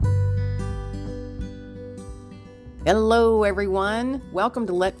Hello, everyone. Welcome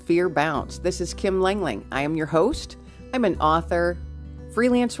to Let Fear Bounce. This is Kim Langling. I am your host. I'm an author,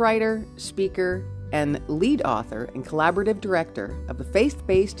 freelance writer, speaker, and lead author and collaborative director of the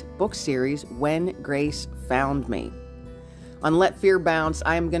faith-based book series When Grace Found Me. On Let Fear Bounce,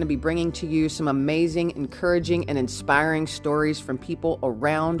 I am going to be bringing to you some amazing, encouraging, and inspiring stories from people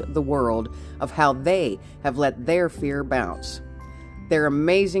around the world of how they have let their fear bounce. They're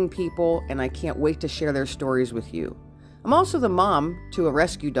amazing people, and I can't wait to share their stories with you. I'm also the mom to a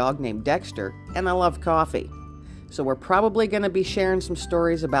rescue dog named Dexter, and I love coffee. So we're probably going to be sharing some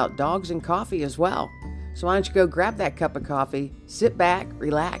stories about dogs and coffee as well. So why don't you go grab that cup of coffee, sit back,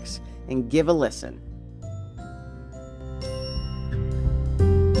 relax, and give a listen.